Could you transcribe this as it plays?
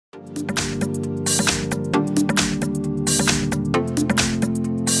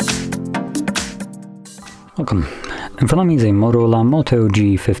Welcome. In front of me is a MOTOROLA Moto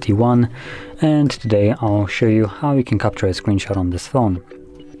G51, and today I'll show you how you can capture a screenshot on this phone.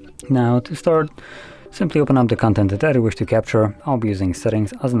 Now, to start, simply open up the content that you wish to capture. I'll be using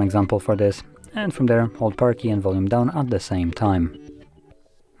settings as an example for this, and from there hold power key and volume down at the same time.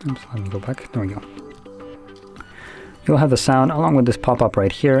 Oops, let me go back. There we go. You'll have a sound along with this pop-up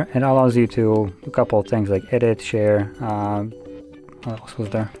right here. It allows you to do a couple of things like edit, share, what else was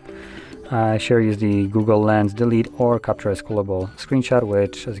there? Share, use the Google Lens, delete, or capture a scrollable screenshot,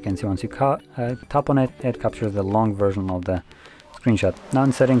 which, as you can see, once you tap on it, it captures the long version of the screenshot. Now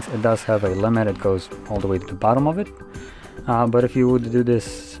in settings, it does have a limit. It goes all the way to the bottom of it. But if you would do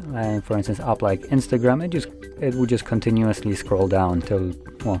this, for instance, app like Instagram, it would just continuously scroll down till,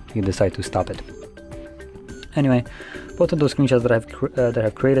 well, you decide to stop it. Anyway, both of those screenshots that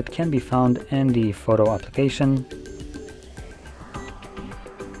I've created can be found in the photo application.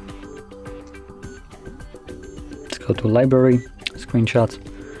 Go to library, screenshots,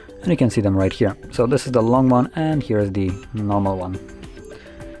 and you can see them right here. So this is the long one, and here's the normal one.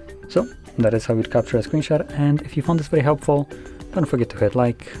 So that is how you'd capture a screenshot, and if you found this very helpful, don't forget to hit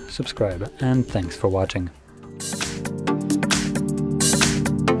like, subscribe, and thanks for watching.